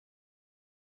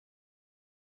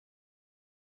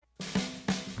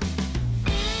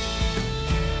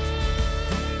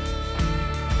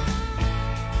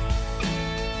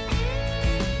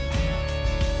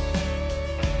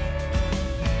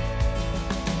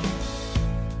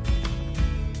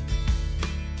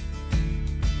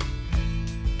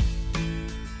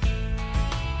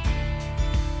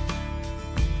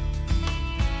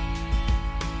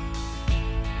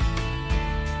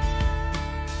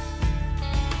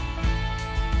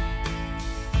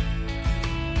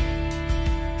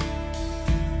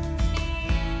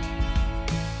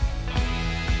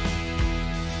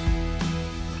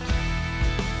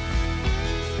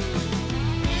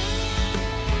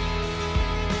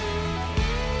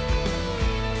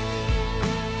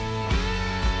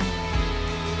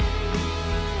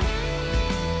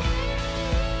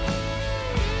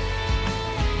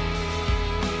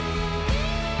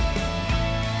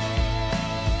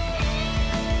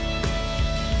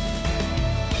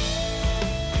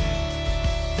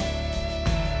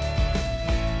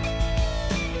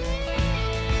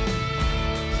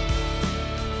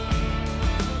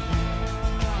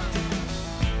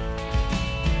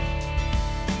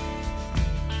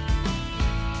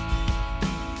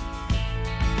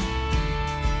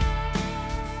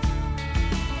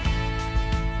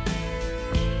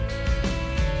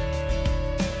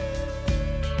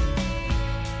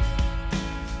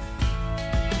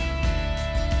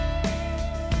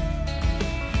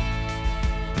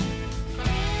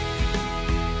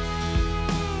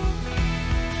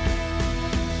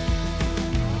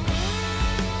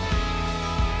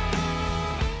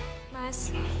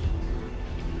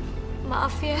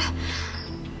Maaf ya,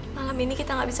 malam ini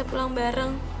kita nggak bisa pulang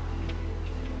bareng.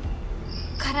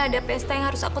 Karena ada pesta yang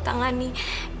harus aku tangani.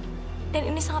 Dan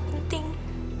ini sangat penting.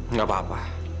 Nggak apa-apa.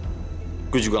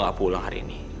 Gue juga nggak pulang hari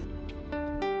ini.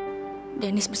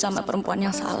 Dennis bersama perempuan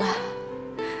yang salah.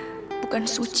 Bukan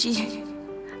Suci.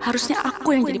 Harusnya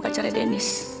aku yang jadi pacarnya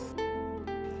Dennis.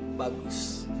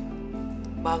 Bagus.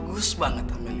 Bagus banget,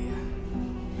 Amelia.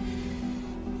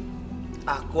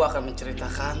 Aku akan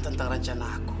menceritakan tentang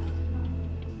rencana aku.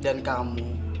 Dan kamu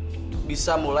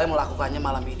bisa mulai melakukannya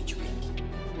malam ini juga.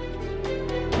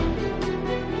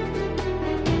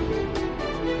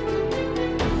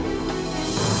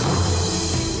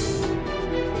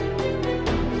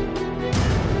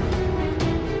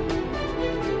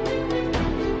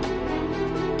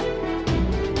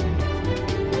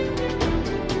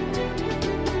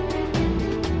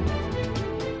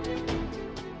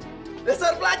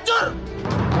 Dasar pelacur!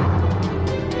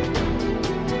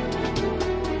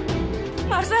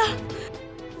 Marcel,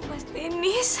 Mas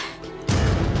Dennis.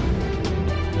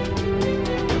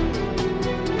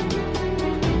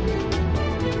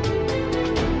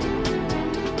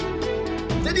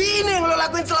 Jadi ini yang lo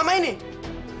lakuin selama ini?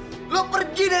 Lo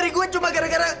pergi dari gue cuma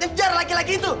gara-gara ngejar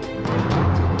laki-laki itu?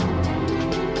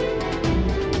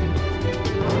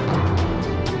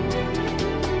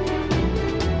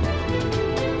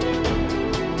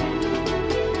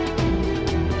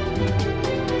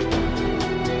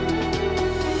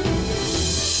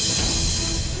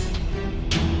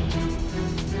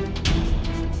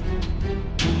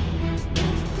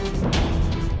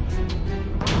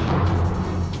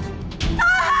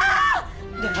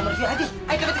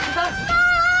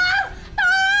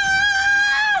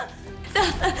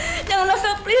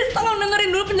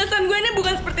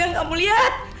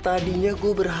 Tadinya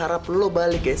gue berharap lo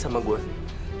balik ya sama gue.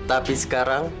 Tapi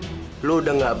sekarang, lo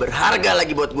udah gak berharga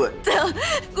lagi buat gue. Sel,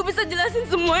 gue bisa jelasin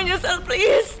semuanya, Sel,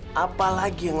 please.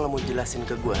 Apalagi yang lo mau jelasin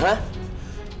ke gue, ha?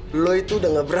 Lo itu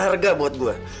udah gak berharga buat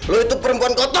gue. Lo itu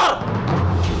perempuan kotor!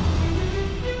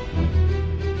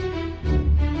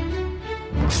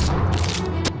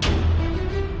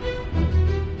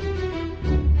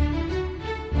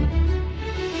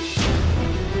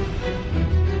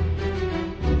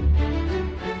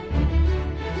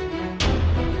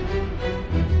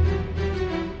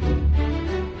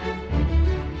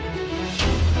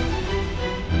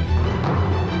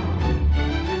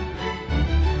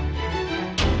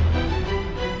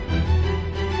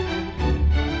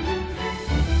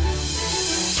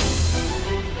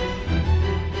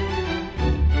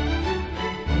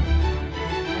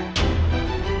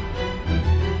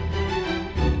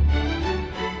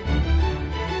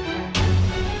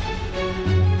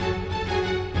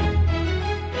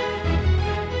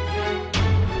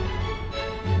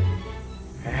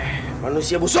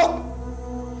 Manusia busuk!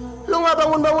 Lo nggak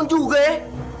bangun-bangun juga ya?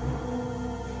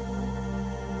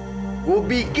 Gue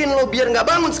bikin lo biar nggak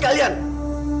bangun sekalian.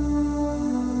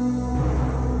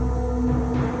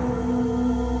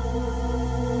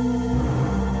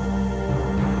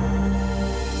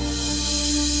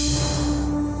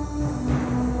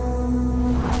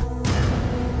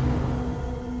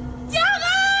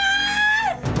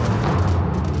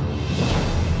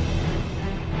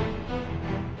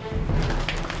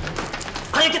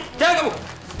 Jangan kamu!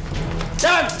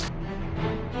 Jangan!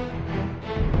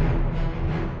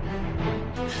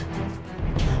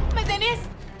 Mas Dennis!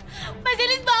 Mas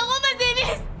Dennis bangun, Mas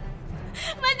Dennis!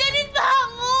 Mas Dennis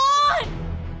bangun!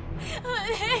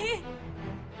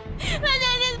 Mas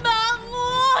Dennis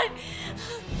bangun!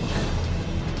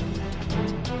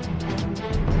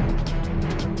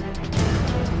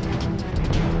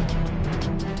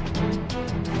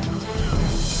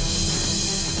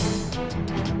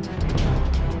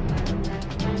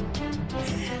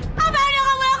 Apa yang udah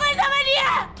kamu lakuin sama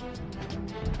dia?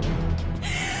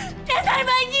 Dasar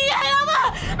bajingan kamu!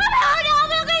 Apa yang udah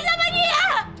kamu lakuin sama dia?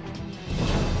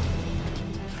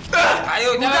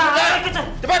 Ayo, jangan!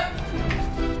 Cepat!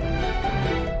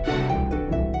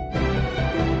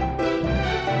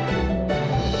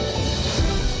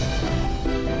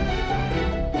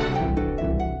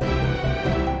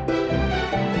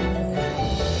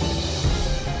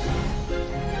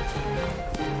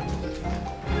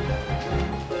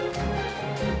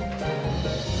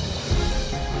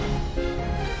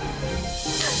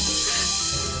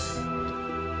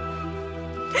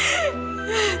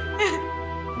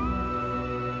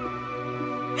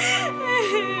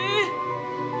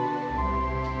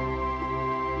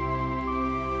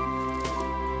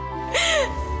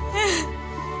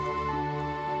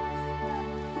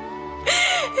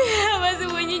 Kenapa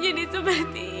semuanya jadi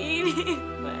seperti ini,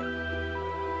 Mas?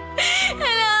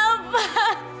 Kenapa?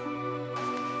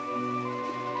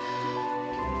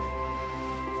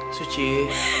 Suci.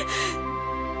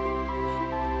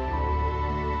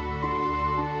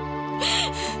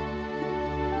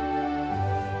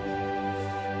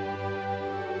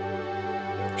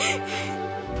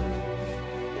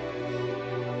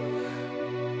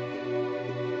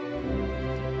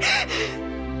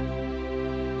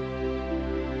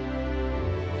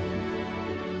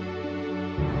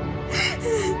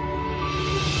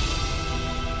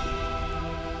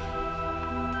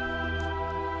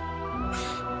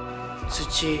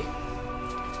 Suci,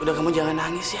 udah kamu jangan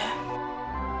nangis ya.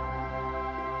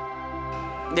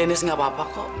 Dennis nggak apa-apa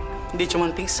kok, dia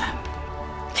cuma pingsan.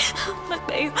 Mas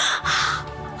Bayu,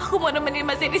 aku mau nemenin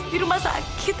Mas Dennis di rumah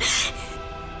sakit.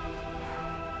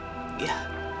 Ya,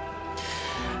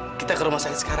 kita ke rumah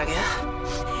sakit sekarang ya.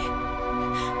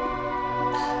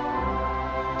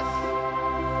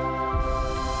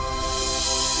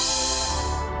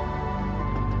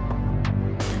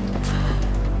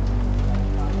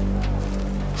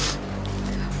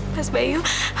 Mas Bayu,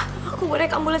 aku mau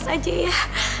naik ambulans aja ya.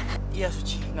 Iya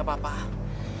Suci, nggak apa-apa.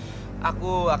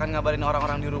 Aku akan ngabarin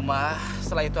orang-orang di rumah.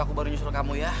 Setelah itu aku baru nyusul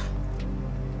kamu ya.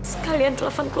 Sekalian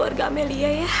telepon keluarga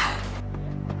Amelia ya.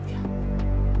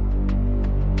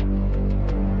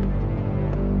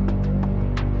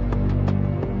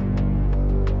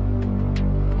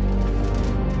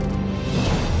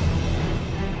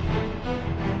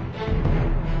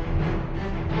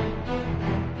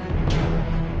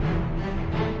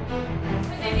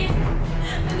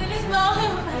 Mas Dennis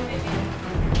bangun.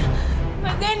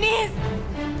 Mas Dennis.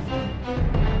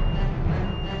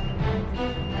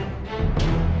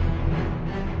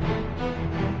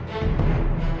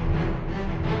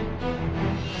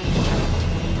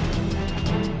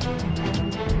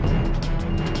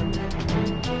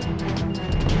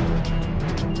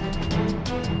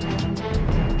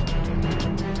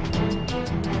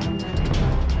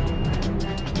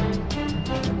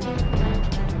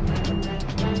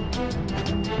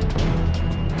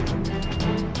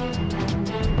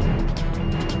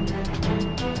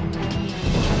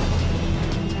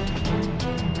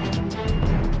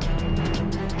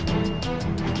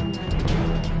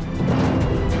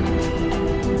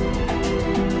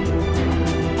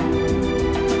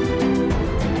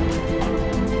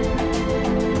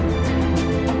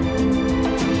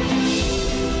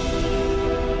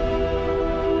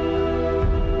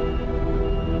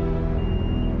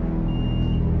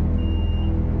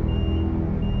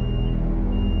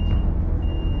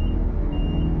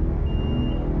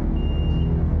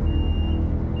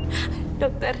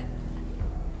 Dokter,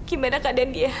 gimana keadaan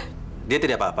dia? Dia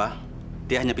tidak apa-apa.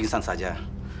 Dia hanya pingsan saja.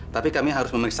 Tapi kami harus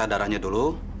memeriksa darahnya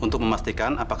dulu untuk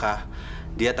memastikan apakah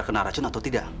dia terkena racun atau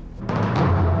tidak.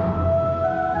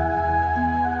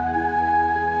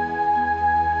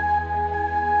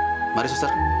 Mari,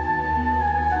 suster.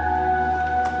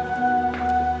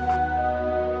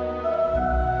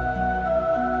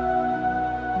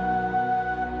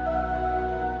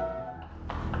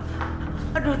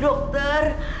 Aduh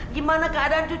dokter, gimana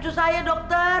keadaan cucu saya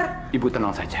dokter? Ibu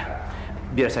tenang saja.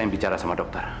 Biar saya yang bicara sama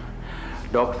dokter.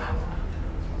 Dok,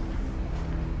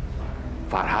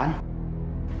 Farhan,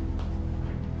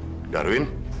 Darwin?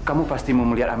 kamu pasti mau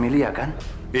melihat Amelia kan?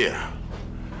 Iya.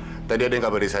 Tadi ada yang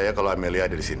kabari saya kalau Amelia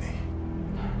ada di sini.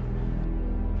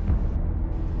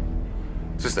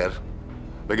 Suster,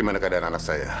 bagaimana keadaan anak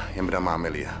saya yang bernama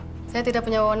Amelia? Saya tidak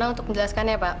punya wewenang untuk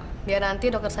menjelaskannya, Pak. Biar nanti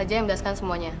dokter saja yang menjelaskan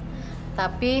semuanya.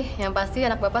 Tapi yang pasti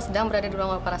anak Bapak sedang berada di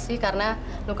ruang operasi karena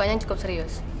lukanya cukup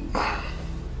serius.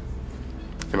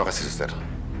 Terima kasih, suster.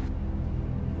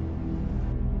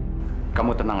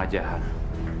 Kamu tenang aja, Han.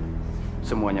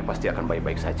 Semuanya pasti akan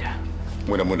baik-baik saja.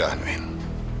 Mudah-mudahan, Win.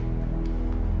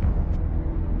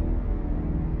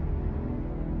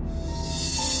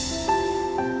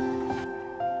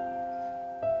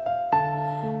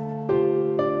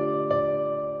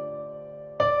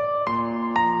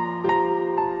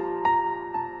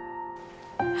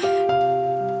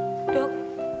 Dok,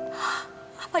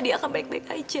 apa dia akan baik-baik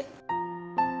aja?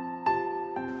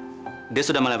 Dia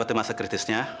sudah melewati masa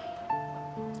kritisnya.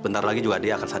 Sebentar lagi juga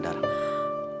dia akan sadar.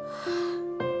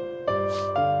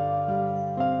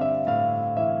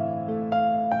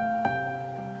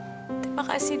 Terima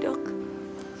kasih, Dok.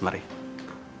 Mari.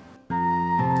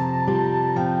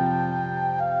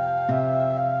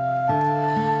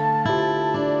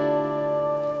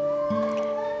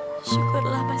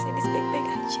 Syukurlah Mas Dennis baik-baik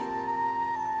aja.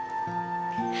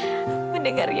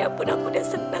 Mendengarnya pun aku udah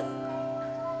senang.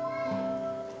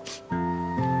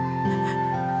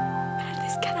 Berarti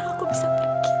sekarang aku bisa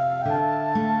pergi.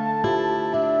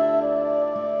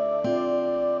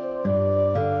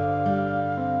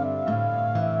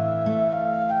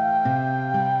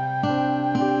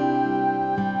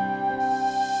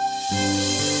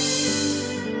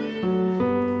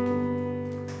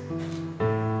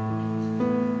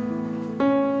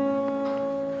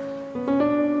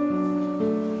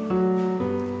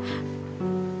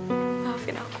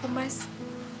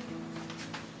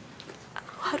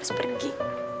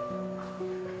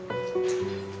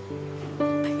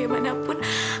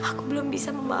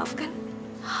 memaafkan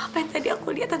apa yang tadi aku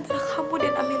lihat antara kamu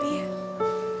dan Amelia.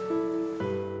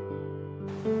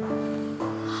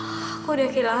 Aku udah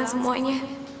kehilangan semuanya.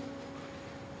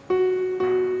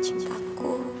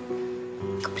 Cintaku,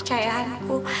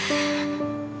 kepercayaanku,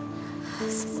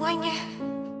 semuanya.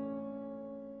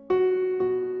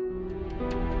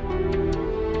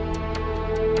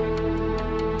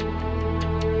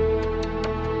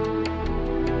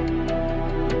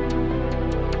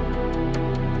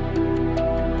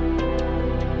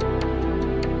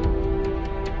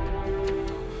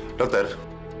 Dokter,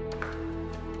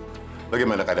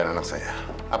 bagaimana keadaan anak saya?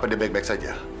 Apa dia baik-baik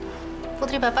saja?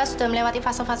 Putri Bapak sudah melewati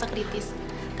fase-fase kritis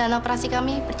dan operasi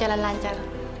kami berjalan lancar.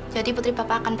 Jadi putri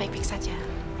Bapak akan baik-baik saja.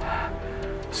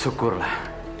 Syukurlah.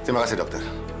 Terima kasih, dokter.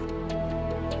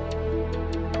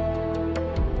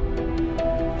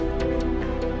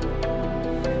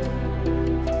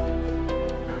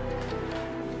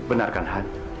 Benarkan, Han?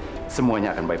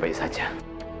 Semuanya akan baik-baik saja.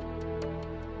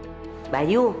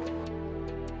 Bayu,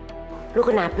 lu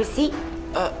kenapa sih?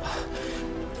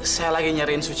 Saya lagi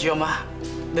nyariin Suci, Oma.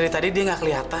 Dari tadi dia nggak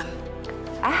kelihatan.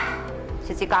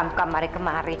 Suci kamari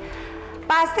kemari.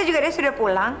 Pasti juga dia sudah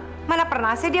pulang. Mana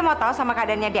pernah sih dia mau tahu sama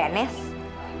keadaannya Dennis?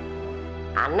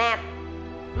 Anet,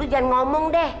 lu jangan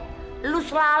ngomong deh. Lu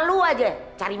selalu aja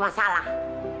cari masalah.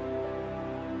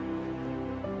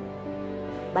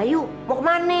 Bayu, mau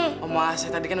kemana? Oma,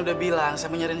 saya tadi kan udah bilang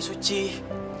saya mau nyariin Suci.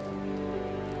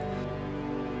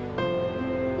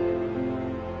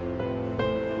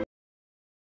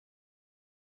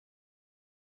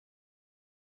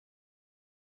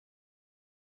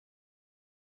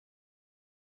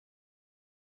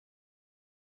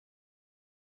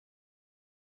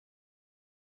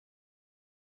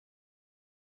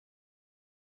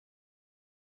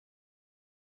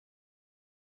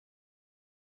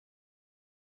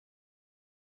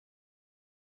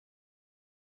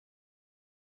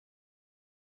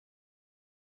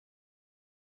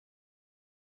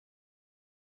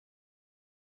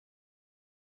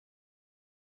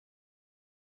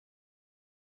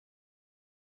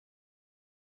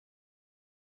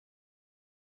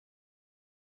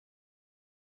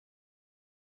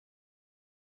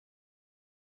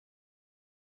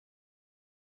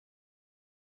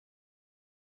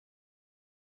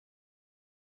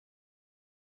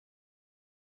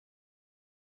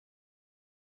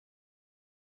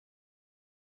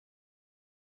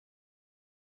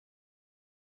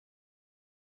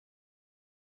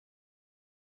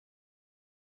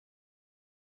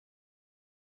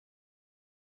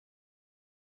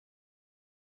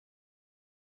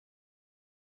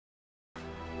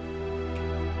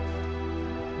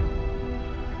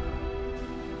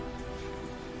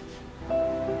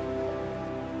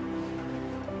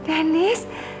 Dennis,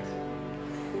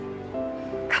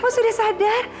 kamu sudah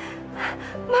sadar?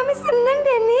 Mami senang,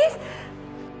 Dennis.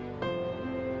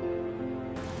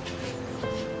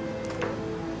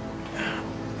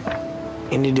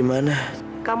 Ini di mana?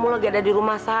 Kamu lagi ada di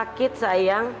rumah sakit,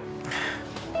 sayang.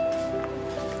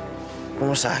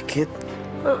 Rumah sakit?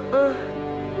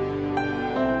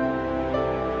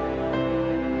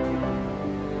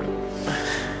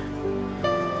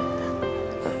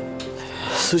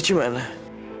 Suci mana?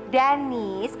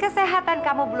 Dennis, kesehatan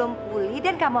kamu belum pulih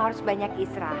dan kamu harus banyak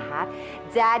istirahat.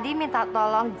 Jadi minta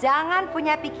tolong jangan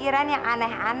punya pikiran yang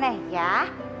aneh-aneh ya.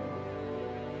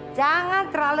 Jangan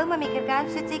terlalu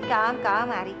memikirkan Suci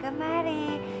kamari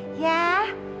kemari ya.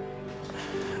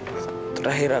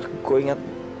 Terakhir aku ingat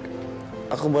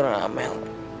aku bareng Amel.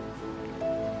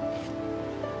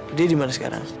 Dia di mana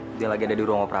sekarang? Dia lagi ada di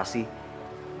ruang operasi.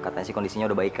 Katanya sih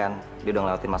kondisinya udah baikan. Dia udah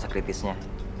ngelewatin masa kritisnya.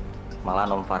 Malah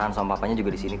Om Farhan sama papanya juga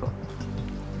di sini kok.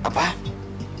 Apa?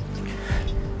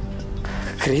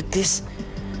 Kritis?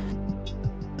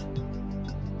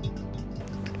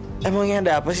 Emangnya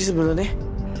ada apa sih sebenarnya?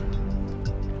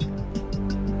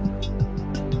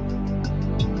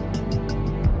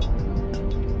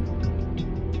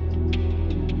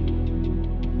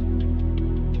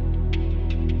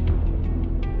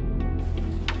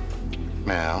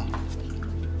 Mel,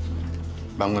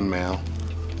 bangun Mel.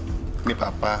 Ini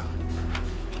Papa.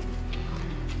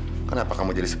 Kenapa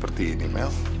kamu jadi seperti ini, Mel?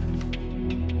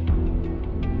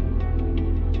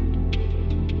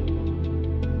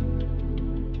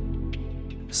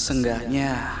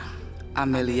 Seenggaknya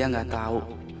Amelia nggak tahu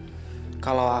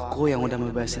kalau aku yang udah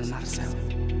membebasin Marcel.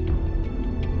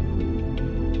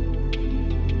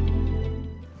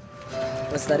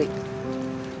 Lestari,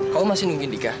 kamu masih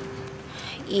nungguin Dika?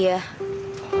 Iya.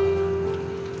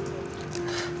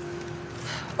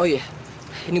 Oh iya,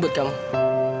 ini buat kamu.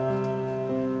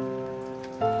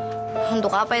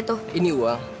 Untuk apa itu? Ini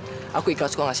uang. Aku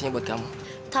ikhlas kok ngasihnya buat kamu.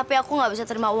 Tapi aku nggak bisa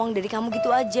terima uang dari kamu gitu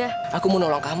aja. Aku mau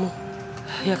nolong kamu.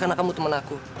 Ya karena kamu teman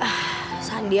aku.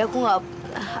 Sandi, aku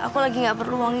lagi nggak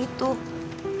perlu uang itu.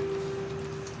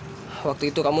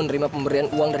 Waktu itu kamu nerima pemberian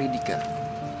uang dari Dika.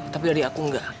 Tapi dari aku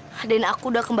enggak. Dan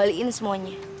aku udah kembaliin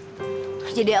semuanya.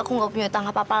 Jadi aku nggak punya utang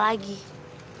apa-apa lagi.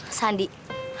 Sandi,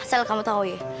 asal kamu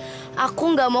tahu ya,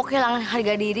 aku nggak mau kehilangan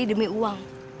harga diri demi uang.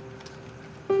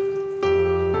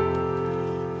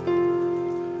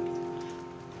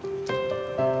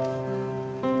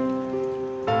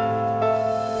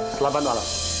 Selamat malam.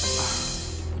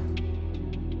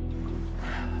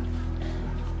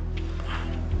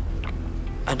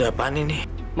 Ada apaan ini?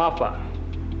 Maaf, Pak.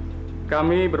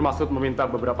 Kami bermaksud meminta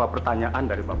beberapa pertanyaan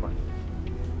dari Bapak.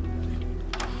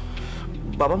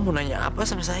 Bapak mau nanya apa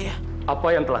sama saya?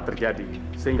 Apa yang telah terjadi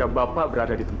sehingga Bapak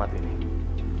berada di tempat ini?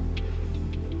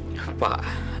 Pak,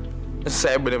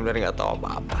 saya benar-benar nggak tahu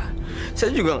apa-apa. Saya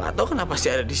juga nggak tahu kenapa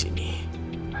saya ada di sini.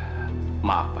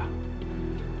 Maaf, Pak.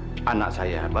 Anak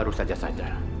saya baru saja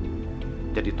sadar.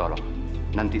 Jadi tolong,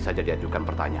 nanti saja diajukan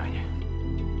pertanyaannya.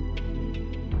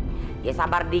 Ya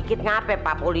sabar dikit ngape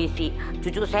Pak Polisi.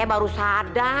 Cucu saya baru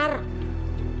sadar.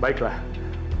 Baiklah,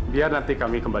 biar nanti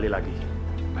kami kembali lagi.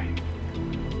 Baik.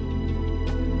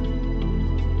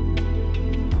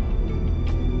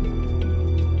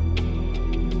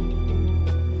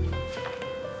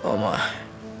 Oma,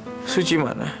 Suci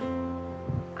mana?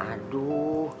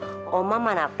 Aduh, Oma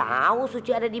mana tahu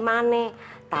Suci ada di mana.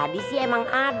 Tadi sih emang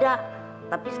ada,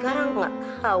 tapi sekarang nggak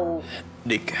tahu.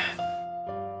 Dik,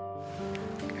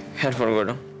 handphone gue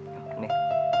dong. Nih.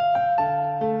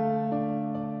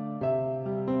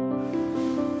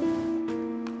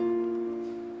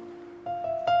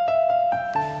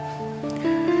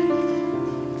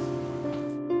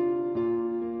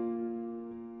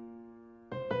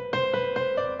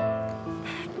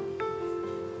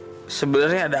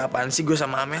 Sebenarnya ada apaan sih gue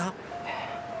sama Amel?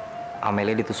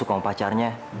 Amelia ditusuk sama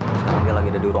pacarnya. Sekarang dia lagi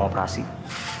ada di ruang operasi.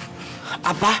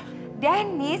 Apa?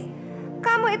 Dennis,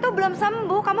 kamu itu belum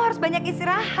sembuh. Kamu harus banyak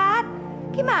istirahat.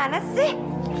 Gimana sih?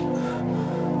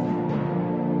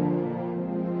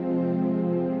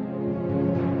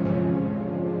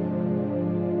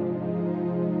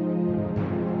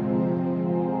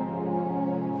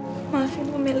 Maafin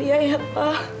Amelia ya,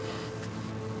 Pak.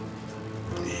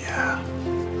 Iya.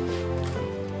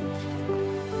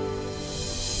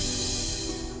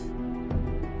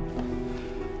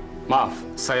 Maaf,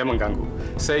 saya mengganggu.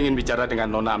 Saya ingin bicara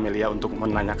dengan Nona Amelia untuk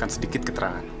menanyakan sedikit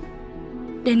keterangan.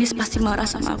 Dennis pasti marah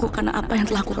sama aku karena apa yang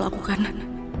telah aku lakukan.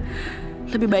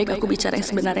 Lebih baik aku bicara yang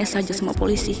sebenarnya saja sama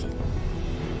polisi.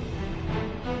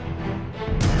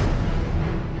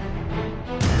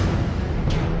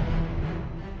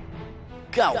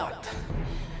 Gawat.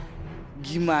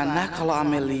 Gimana kalau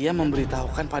Amelia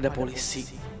memberitahukan pada polisi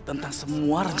tentang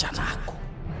semua rencana aku?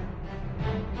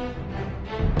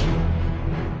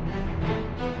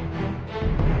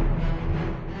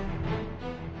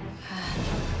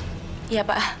 Iya,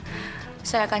 Pak.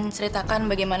 Saya akan ceritakan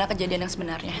bagaimana kejadian yang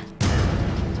sebenarnya.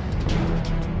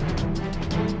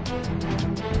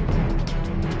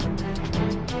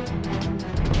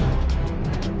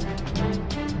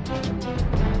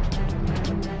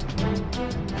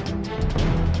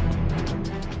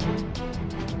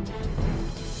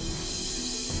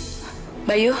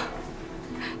 Bayu,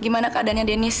 gimana keadaannya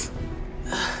Dennis?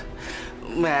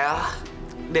 Mel,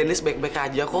 Dennis baik-baik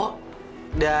aja kok.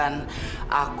 Dan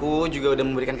aku juga udah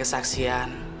memberikan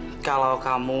kesaksian kalau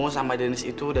kamu sama Dennis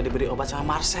itu udah diberi obat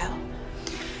sama Marcel.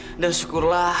 Dan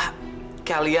syukurlah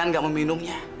kalian gak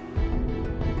meminumnya.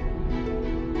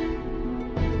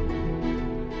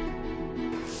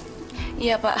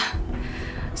 Iya, Pak.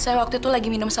 Saya waktu itu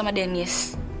lagi minum sama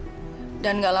Dennis.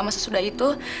 Dan gak lama sesudah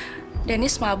itu,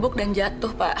 Dennis mabuk dan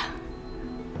jatuh, Pak.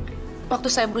 Waktu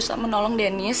saya berusaha menolong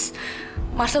Dennis,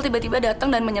 Marcel tiba-tiba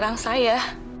datang dan menyerang saya.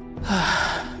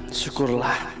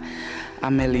 Syukurlah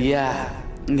Amelia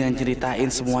nggak ceritain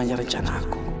semuanya rencana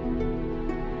aku.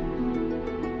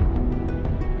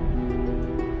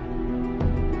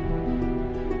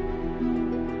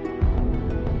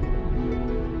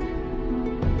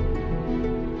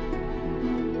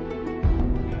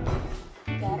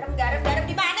 Garam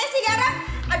di mana sih garam?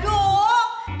 Aduh,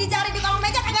 dicari di kolong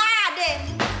meja kagak ada.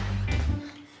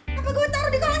 Apa gue taruh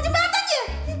di kolong jembatan ya?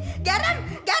 Garam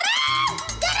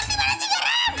di mana sih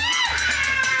garam?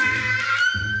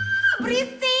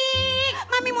 Berisik.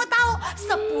 Mami mau tahu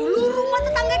 10 rumah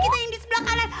tetangga kita yang di sebelah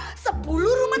kanan, 10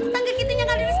 rumah tetangga kita yang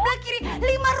ada di sebelah kiri,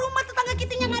 5 rumah tetangga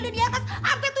kita yang ada di atas,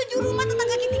 sampai 7 rumah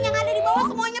tetangga kita yang ada di bawah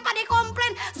semuanya pada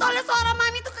komplain soalnya suara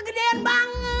Mami tuh kegedean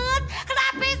banget.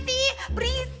 Kenapa sih?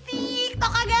 Berisik, tau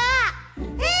kagak?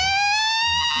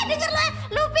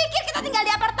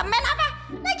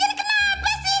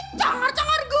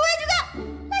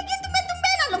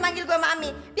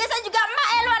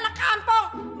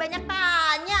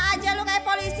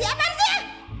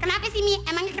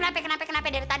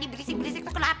 berisik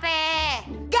tuh kenapa?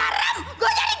 Garam! Gue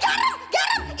nyari garam!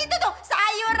 Garam! Itu tuh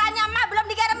sayurannya Mak belum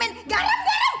digaramin. Garam!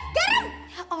 Garam! Garam!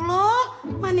 Ya Allah,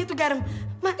 mana itu garam?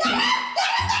 Garam! Garam!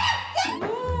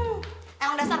 Garam!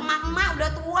 Emang dasar emak-emak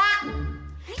udah tua.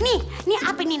 Nih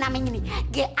apa nih namanya nih?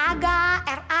 G-A-G-A,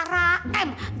 R-A-R-A, M.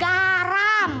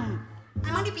 Garam.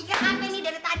 Emang dipikir apa nih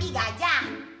dari tadi, gajah?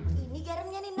 Ini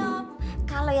garamnya nih, Nop.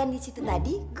 Kalau yang di situ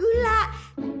tadi gula.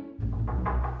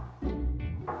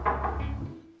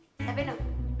 Siapa itu?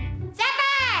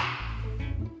 Siapa?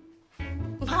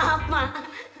 Maaf,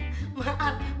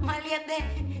 Ma lihat deh.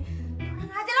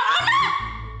 Kurang aja lo, Ono!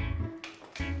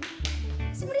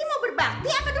 Si Meri mau berbakti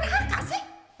apa durhaka sih?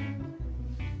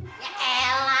 Ya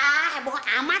elah, heboh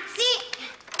amat sih.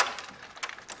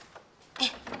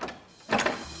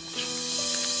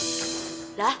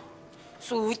 Lah,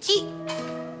 Suci,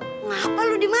 ngapa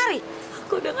lu di mari?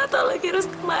 Aku udah gak tahu lagi harus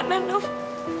kemana, Nov.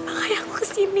 Makanya aku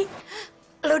kesini.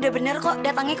 Lo udah bener kok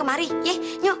datangnya kemari.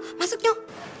 Ye, Nyok, masuk Nyok.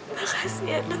 Makasih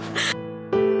ya, Nov.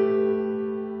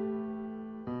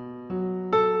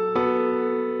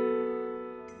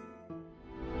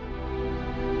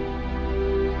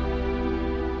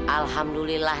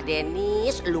 Alhamdulillah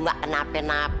Denis, lu nggak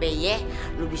kenapa-napa ya.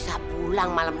 Lu bisa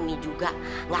pulang malam ini juga,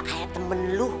 nggak kayak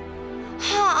temen lu.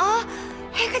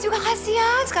 Eka juga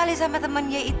kasihan sekali sama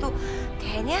temennya itu.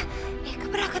 Kayaknya Eka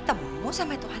pernah ketemu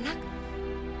sama itu anak.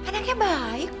 Anaknya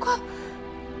baik kok.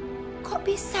 Kok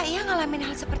bisa ya ngalamin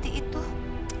hal seperti itu?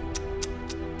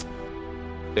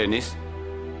 Denis,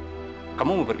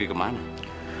 kamu mau pergi kemana?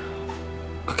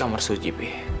 Ke kamar Suci,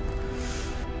 Pi.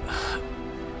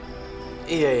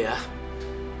 Iya ya.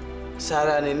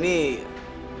 Saran ini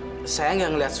saya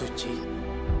nggak ngeliat Suci.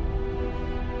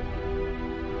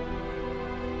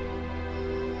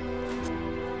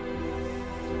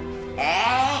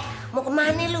 Mau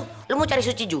kemana lu? Lu mau cari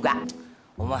Suci juga?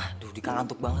 Oma, duh Dika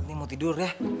ngantuk banget nih mau tidur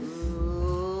ya.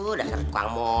 Dasar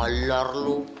tukang molor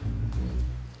lu.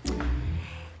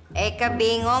 Eka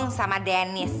bingung sama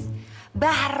Dennis.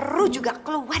 Baru juga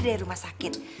keluar dari rumah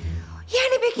sakit. Yang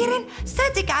dipikirin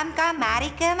Suci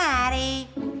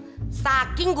kemari.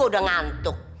 Saking gue udah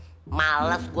ngantuk,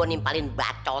 males gue nimpalin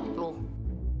bacot lu.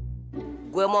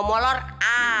 Gue mau molor,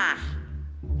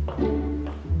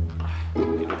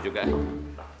 Tidur juga.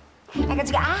 Eka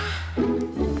juga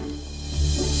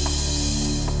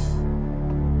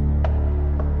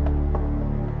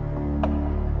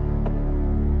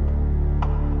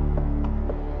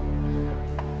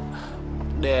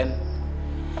Dan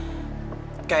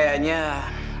kayaknya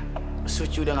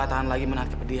Suci udah nggak tahan lagi menahan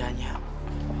kepedihannya.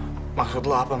 Maksud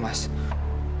lo apa, Mas?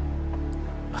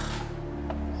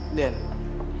 Dan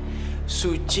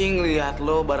Suci ngeliat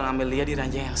lo bareng Amelia di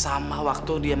ranjang yang sama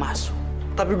waktu dia masuk.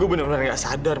 Tapi gue bener-bener gak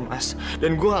sadar, Mas.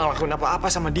 Dan gue gak ngelakuin apa-apa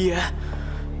sama dia.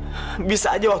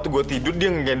 Bisa aja waktu gue tidur,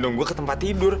 dia ngegendong gue ke tempat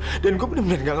tidur. Dan gue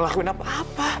bener-bener gak ngelakuin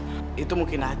apa-apa. Itu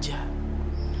mungkin aja.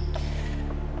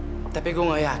 Tapi gue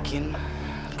gak yakin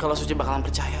kalau Suci bakalan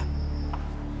percaya.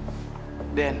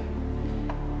 Dan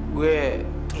gue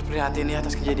turut prihatin ya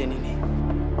atas kejadian ini.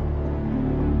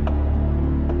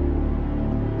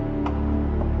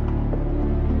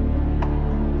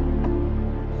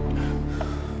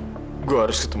 Gue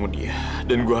harus ketemu dia.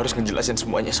 Dan gue harus ngejelasin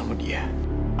semuanya sama dia.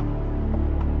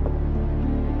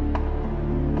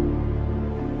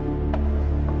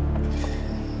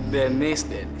 Dennis.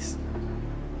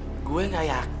 Gue gak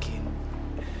yakin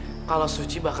kalau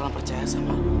Suci bakalan percaya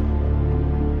sama lo.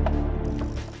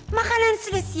 Makanan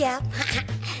sudah siap.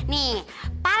 Nih,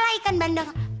 pala ikan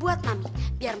bandeng buat Mami.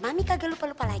 Biar Mami kagak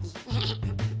lupa-lupa lagi.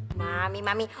 Mami,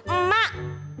 emak.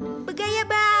 Begaya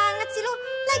banget sih lo.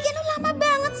 Lagian lo lama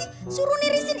banget sih. Suruh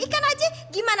nirisin ikan aja.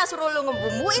 Gimana suruh lo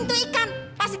ngebumbuin tuh ikan?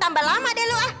 Pasti tambah lama deh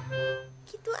lo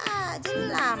Gitu aja lo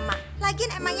lama.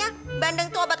 Lagian emangnya bandeng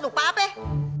tuh obat lupa apa?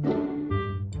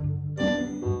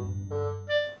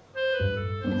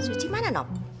 Suci mana, Nop?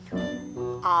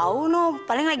 No,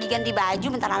 paling lagi ganti baju,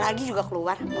 bentar lagi juga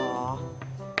keluar. Oh.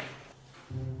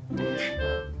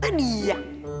 Itu dia.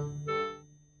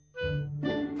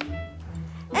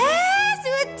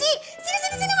 Suci,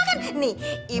 sini makan. Nih,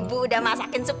 Ibu udah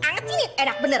masakin sup anget sini.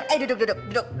 Enak bener. Ayo duduk.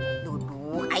 Duduk,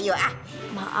 ayo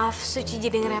Maaf, Suci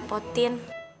jadi ngerepotin.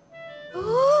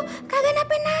 Kagak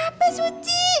napa-napa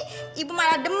Suci. Ibu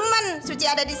malah demen Suci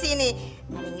ada di sini.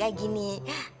 Paling nggak gini,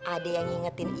 ada yang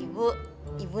ngingetin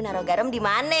Ibu naruh garam di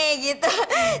mana gitu.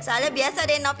 Soalnya biasa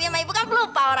deh Nopi sama Ibu kan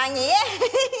lupa orangnya ya.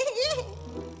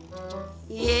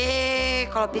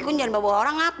 Kalau pikun jangan bawa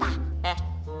orang apa?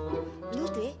 Lu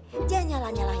tuh ya,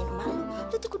 jangan nyalahin emak lu.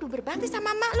 Lu tuh kudu berbakti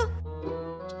sama emak lu.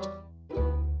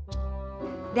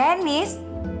 Dennis,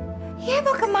 ya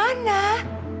mau kemana?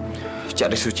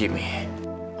 cari Suci, Mi.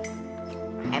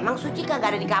 Emang Suci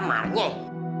kagak ada di kamarnya?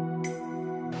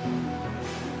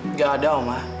 Gak ada,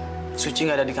 Oma. Suci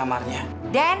gak ada di kamarnya.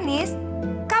 Dennis,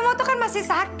 kamu tuh kan masih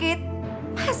sakit.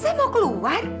 Masa mau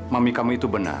keluar? Mami kamu itu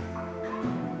benar.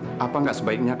 Apa nggak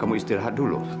sebaiknya kamu istirahat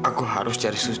dulu? Aku harus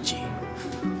cari Suci.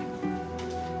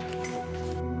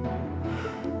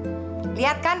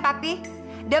 Lihat kan, Papi?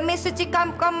 Demi Suci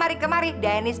kom-kom mari-kemari,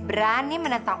 Dennis berani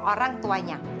menentang orang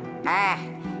tuanya.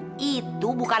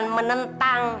 Itu bukan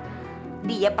menentang.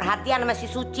 Dia perhatian sama si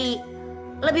Suci.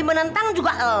 Lebih menentang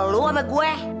juga elu sama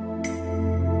gue.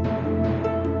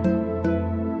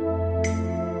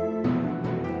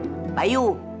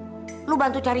 Bayu, lu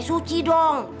bantu cari Suci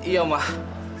dong. Iya, Oma.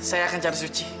 Saya akan cari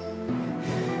Suci.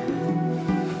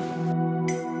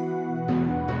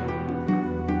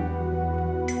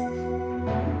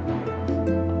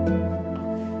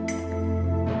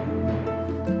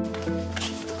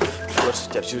 Gue harus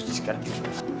cari Suci sekarang.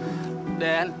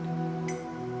 Dan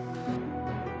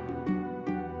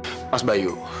Mas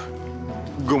Bayu,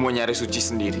 gue mau nyari Suci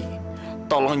sendiri.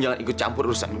 Tolong jangan ikut campur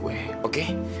urusan gue, oke?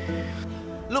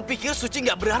 lu pikir Suci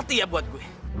nggak berarti ya buat gue?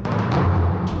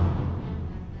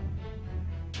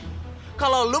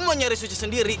 Kalau lu mau nyari Suci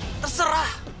sendiri, terserah.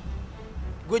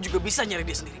 Gue juga bisa nyari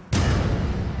dia sendiri.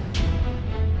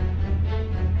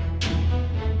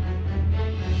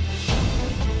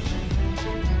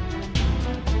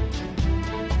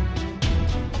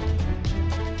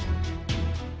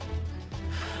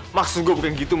 Maksud gue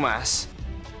bukan gitu, Mas.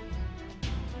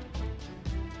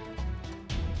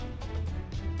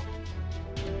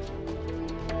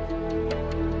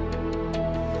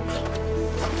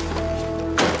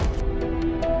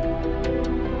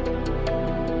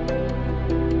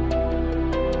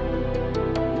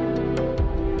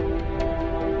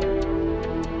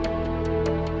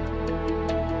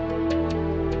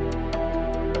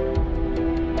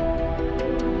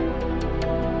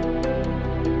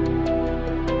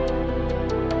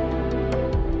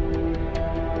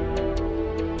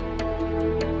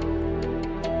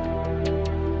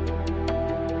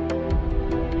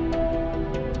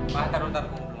 Taruh gue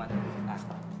belum mati.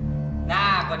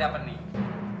 Nah, gue dapet nih.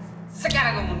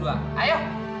 Sekarang gue mundur. Ayo.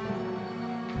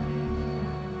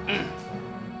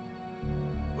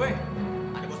 Weh,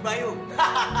 ada Bos Bayu.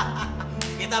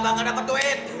 Kita bakal dapat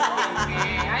duit. Oke,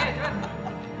 ayo cepet.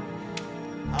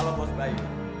 Halo Bos Bayu.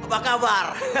 Apa kabar?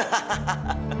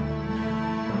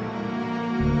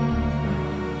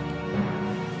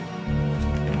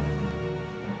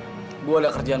 Gue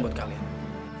ada kerjaan buat kalian.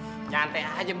 Nyantai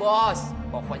aja, Bos.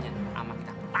 Pokoknya sama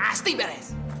kita pasti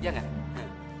beres. Ya nggak?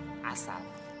 Asal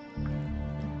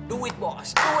duit,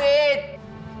 Bos. Duit.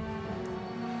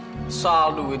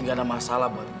 Soal duit gak ada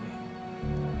masalah buat gue.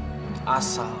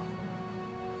 Asal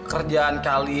kerjaan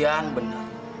kalian benar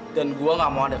dan gue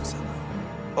nggak mau ada kesalahan.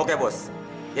 Oke Bos.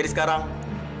 Jadi sekarang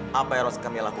apa yang harus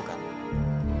kami lakukan?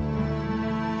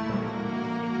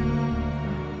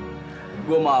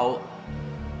 Gue mau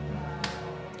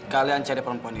kalian cari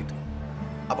perempuan itu.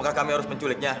 Apakah kami harus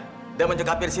menculiknya dan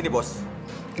mencekapnya di sini, Bos?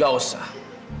 Gak usah.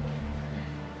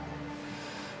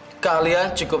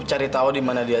 Kalian cukup cari tahu di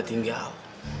mana dia tinggal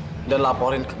dan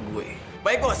laporin ke gue.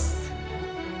 Baik, Bos.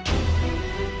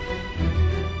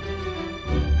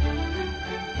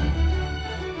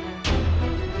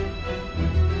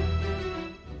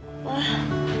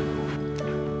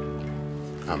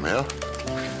 Amel?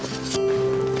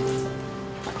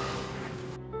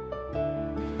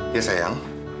 Ya sayang,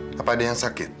 apa ada yang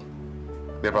sakit?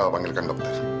 Biar Papa panggilkan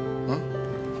dokter.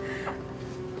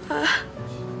 Pak,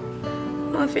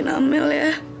 maafin Amel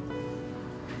ya.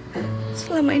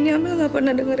 Selama ini Amel gak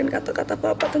pernah dengerin kata-kata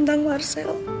Papa tentang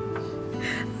Marcel.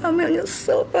 Amel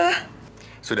nyesel, Pak.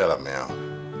 Sudahlah, Mel.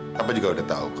 Papa juga udah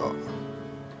tahu kok.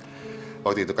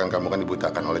 Waktu itu kan kamu kan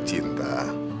dibutakan oleh cinta.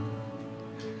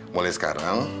 Mulai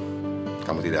sekarang,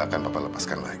 kamu tidak akan Papa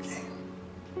lepaskan lagi.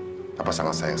 Papa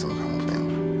sangat sayang sama kamu, Mel.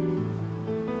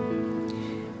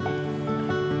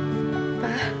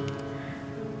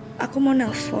 Aku mau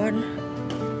nelpon.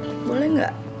 Boleh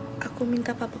nggak aku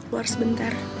minta Papa keluar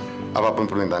sebentar? Apapun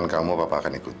permintaan kamu, Papa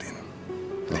akan ikutin.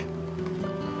 Nih,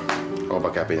 kamu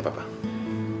pakai HP-nya Papa.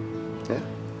 Ya?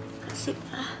 Kasih,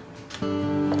 Pak.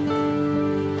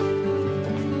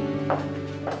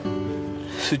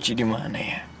 Suci di mana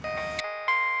ya?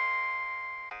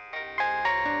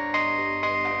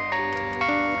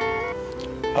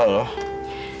 Halo.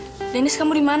 Dennis,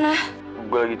 kamu di mana?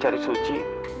 Gue lagi cari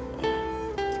Suci.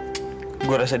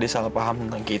 Gue rasa dia salah paham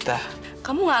tentang kita.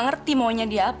 Kamu nggak ngerti maunya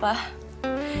dia apa.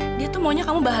 Dia tuh maunya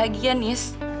kamu bahagia,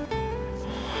 Nis.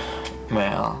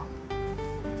 Mel,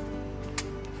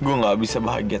 gue nggak bisa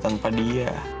bahagia tanpa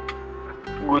dia.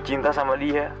 gue cinta sama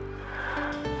dia.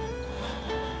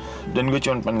 Dan gue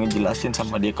cuma pengen ngejelasin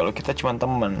sama dia kalau kita cuma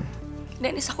teman.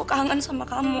 Dennis, aku kangen sama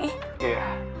kamu. Iya.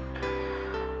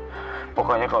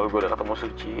 Pokoknya kalau gue udah ketemu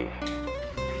Suci,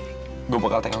 gue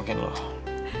bakal tengokin lo.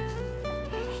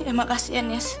 Ya makasih ya,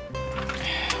 Nis.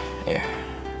 Iya,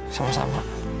 sama-sama.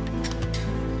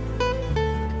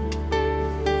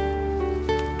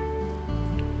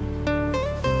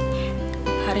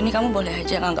 Hari ini kamu boleh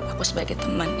aja nganggap aku sebagai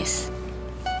teman, Nis.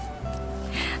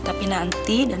 Tapi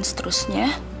nanti dan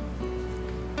seterusnya,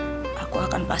 aku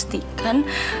akan pastikan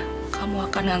kamu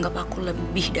akan nganggap aku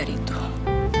lebih dari itu.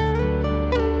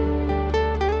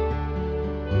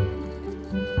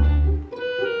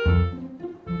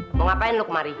 Mau ngapain lu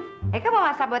kemari? Eka mau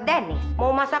masak buat Dennis. Mau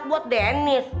masak buat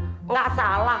Dennis? Nggak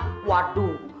salah.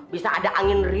 Waduh, bisa ada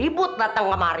angin ribut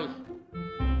datang kemari.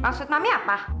 Maksud Mami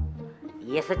apa?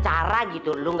 Iya secara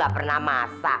gitu, lu nggak pernah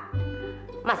masak.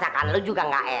 Masakan lu juga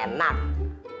nggak enak.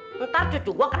 Ntar cucu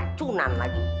gua keracunan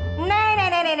lagi.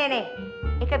 Nih.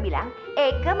 Eka bilang,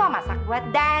 Eka mau masak buat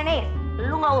Dennis.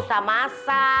 Lu nggak usah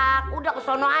masak. Udah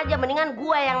kesono aja, mendingan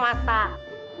gua yang masak.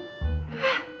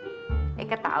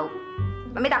 Eka tahu.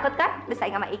 Mami takut kan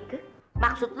bersaing sama Eka?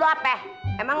 Maksud lu apa?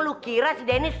 Emang lu kira si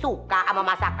Dennis suka sama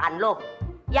masakan lo?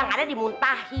 Yang ada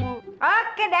dimuntahin.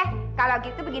 Oke deh, kalau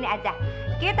gitu begini aja.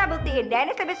 Kita buktiin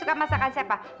Dennis lebih suka masakan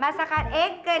siapa? Masakan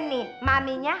Eka nih,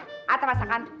 maminya atau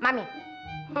masakan Mami?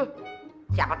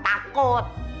 Siapa takut?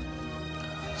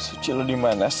 Suci, lu di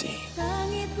mana sih?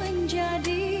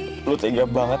 Lu tega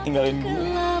banget tinggalin gue.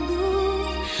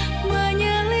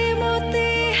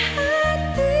 Menyelimuti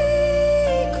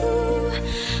hatiku,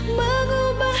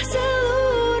 mengubah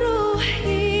seluruh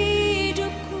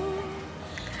hidupku.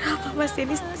 Kenapa Mas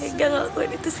Dennis tega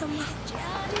ngelakuin itu sama aku?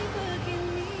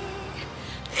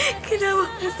 Kenapa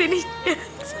Mas Dennis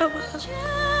jahat sama aku?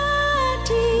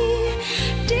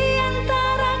 Di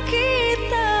antara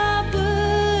kita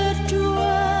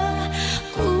berdua,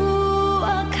 ku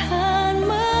akan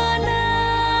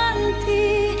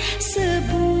menanti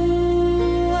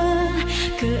sebuah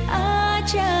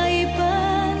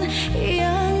keajaiban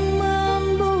yang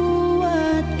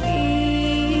membuat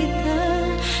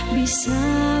kita bisa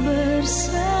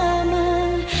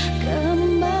bersama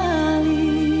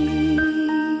kembali.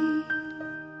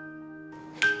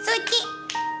 Suci,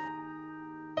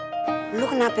 lu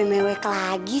kenapa mewek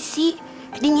lagi sih?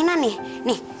 Kedinginan nih,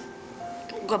 nih.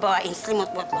 Gue bawain selimut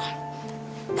buat lo.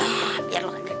 Biar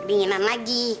lo kagak kedinginan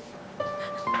lagi.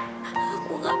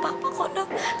 Aku nggak apa-apa kok, Dok.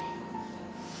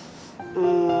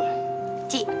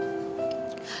 Ci,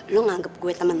 lu nganggep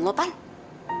gue temen lo, Pan?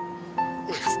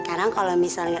 Nah, sekarang kalau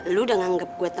misalnya lu udah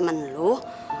nganggep gue temen lu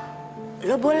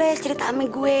boleh cerita sama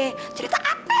gue. Cerita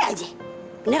apa aja.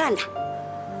 Beneran dah?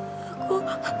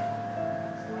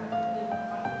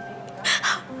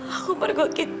 Aku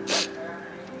mergokin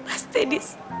Mas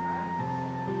Dennis.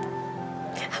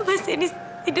 Mas Dennis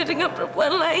tidur dengan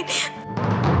perempuan lain.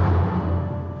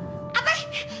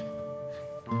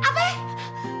 Apa?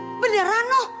 Beneran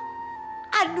lo?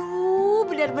 Aduh,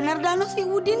 benar-benar Dano si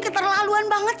Udin keterlaluan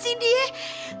banget sih dia.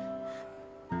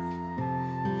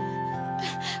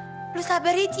 Lu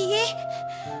sabar ya, Ci.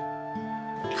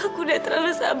 Aku udah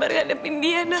terlalu sabar ngadepin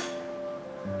dia, Nak.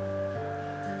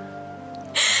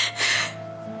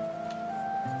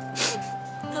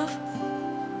 Maaf.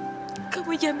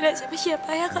 Kamu jangan bilang sama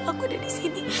siapa ya kalau aku udah di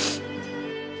sini.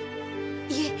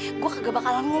 Iya, gue kagak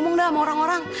bakalan ngomong dah sama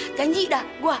orang-orang. Janji dah,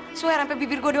 gue swear sampai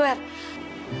bibir gue doer.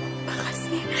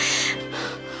 Makasih.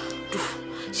 Duh,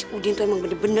 si Udin tuh emang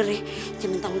bener-bener ya. Dia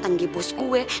mentang-mentang dia bos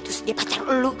gue, terus dia pacar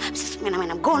elu, bisa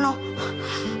main-main gono.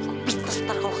 Gue pintas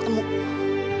ntar kalau ketemu.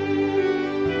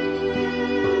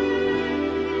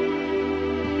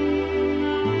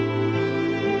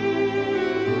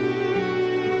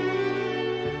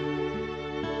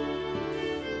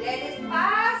 Dennis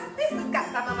pasti suka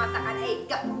sama masakan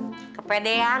Eka.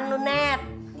 Kepedean lu, Net.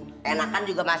 Enakan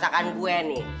juga masakan gue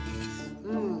nih.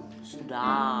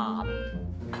 Sedap.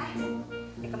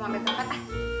 Eka mau ambil tempat ah.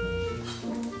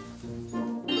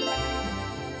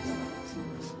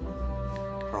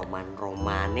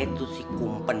 Roman-romannya tuh si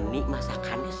Kumpeni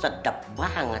masakannya sedap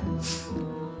banget.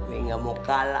 Gue nggak mau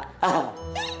kalah.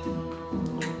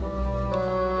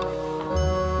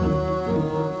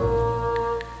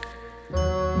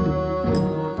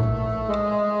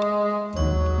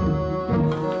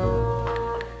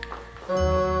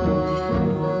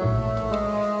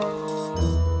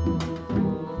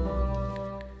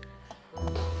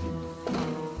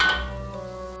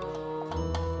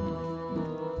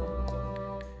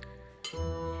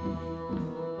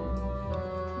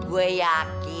 Gue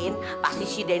yakin pasti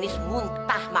si Dennis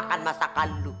muntah makan masakan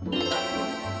lu.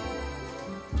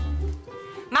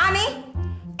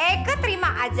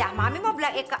 aja. Mami mau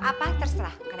bilang Eke apa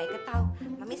terserah. Karena Eke tahu.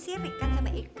 Mami sirik kan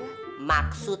sama Eke.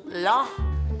 Maksud lo?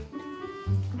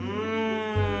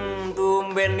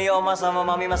 Tumben nih Oma sama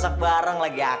Mami masak bareng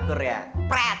lagi akur ya.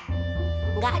 Pret,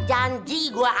 nggak janji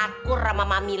gua akur sama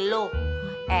mami lo.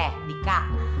 Dika,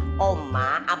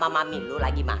 Oma sama mami lo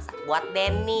lagi masak buat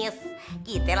Dennis.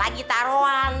 Kita lagi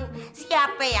taruhan.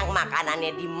 Siapa yang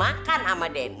makanannya dimakan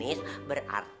sama Dennis,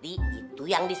 berarti itu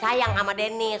yang disayang sama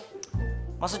Dennis.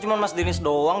 Masa cuma Mas Dennis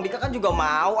doang? Dika kan juga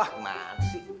mau. Gimana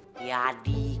sih? Ya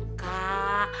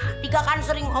Dika kan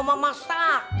sering Oma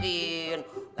masakin.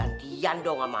 Gantian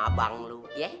dong sama abang lu,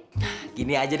 ya?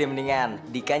 Gini aja deh mendingan,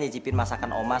 Dika nyicipin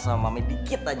masakan Oma sama Mami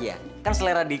dikit aja. Kan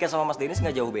selera Dika sama Mas Dennis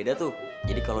nggak jauh beda tuh.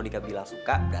 Jadi kalau Dika bilang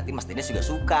suka, berarti Mas Dennis juga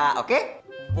suka, oke?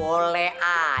 Boleh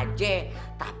aja,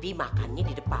 tapi makannya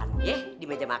di depan, ya? Di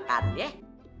meja makan, ya?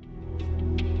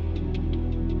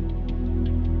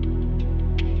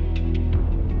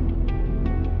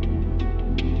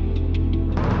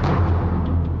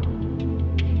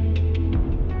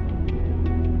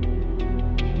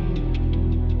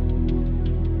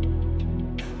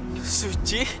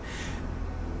 Suci?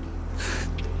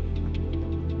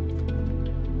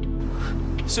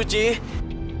 Suci?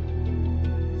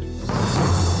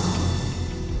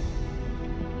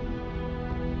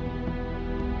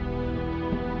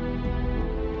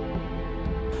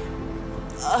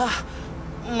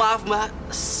 Maaf Mbak,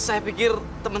 saya pikir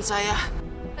teman saya.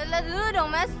 Lihat dulu dong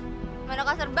Mas, mana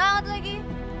kasar banget lagi.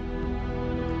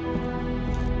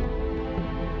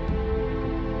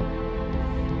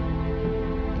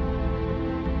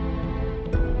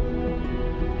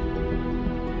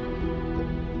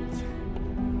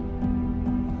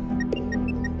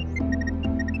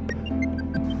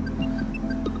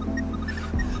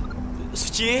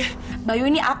 Suci? Bayu,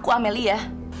 ini aku Amelia.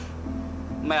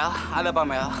 Mel, ada apa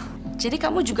Mel? Jadi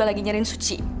kamu juga lagi nyariin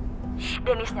Suci?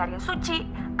 Dennis nyariin Suci,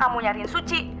 kamu nyariin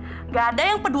Suci. Gak ada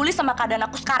yang peduli sama keadaan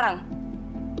aku sekarang.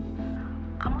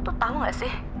 Kamu tuh tahu gak sih?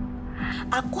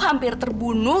 Aku hampir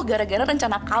terbunuh gara-gara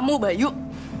rencana kamu, Bayu.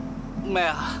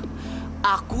 Mel,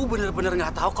 aku bener-bener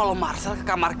gak tahu kalau Marcel ke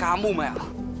kamar kamu, Mel.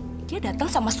 Dia datang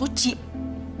sama Suci.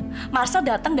 Marcel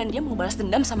datang dan dia mau balas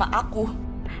dendam sama aku.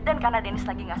 Dan karena Dennis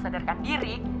lagi gak sadarkan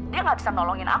diri, dia gak bisa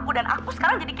nolongin aku. Dan aku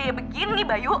sekarang jadi kayak begini,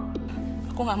 Bayu.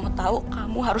 Aku gak mau tahu,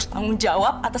 kamu harus tanggung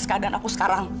jawab atas keadaan aku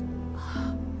sekarang.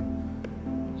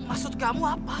 Maksud kamu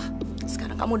apa?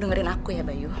 Sekarang kamu dengerin aku ya,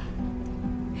 Bayu.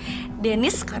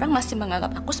 Dennis sekarang masih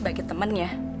menganggap aku sebagai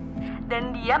temannya.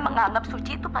 Dan dia menganggap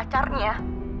Suci itu pacarnya.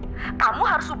 Kamu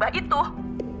harus ubah itu.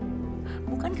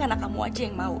 Bukan karena kamu aja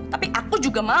yang mau, tapi aku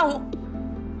juga mau.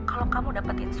 Kalau kamu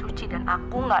dapetin Suci dan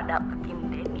aku nggak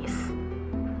dapetin Dennis,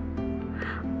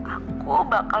 aku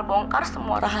bakal bongkar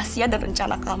semua rahasia dan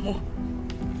rencana kamu.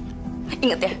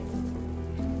 Ingat ya.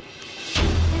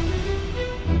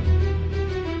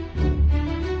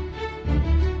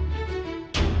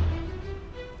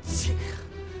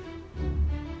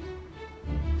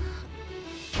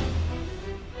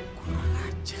 Kurang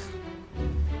ajar.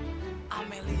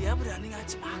 Amelia berani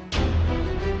ngancam aku.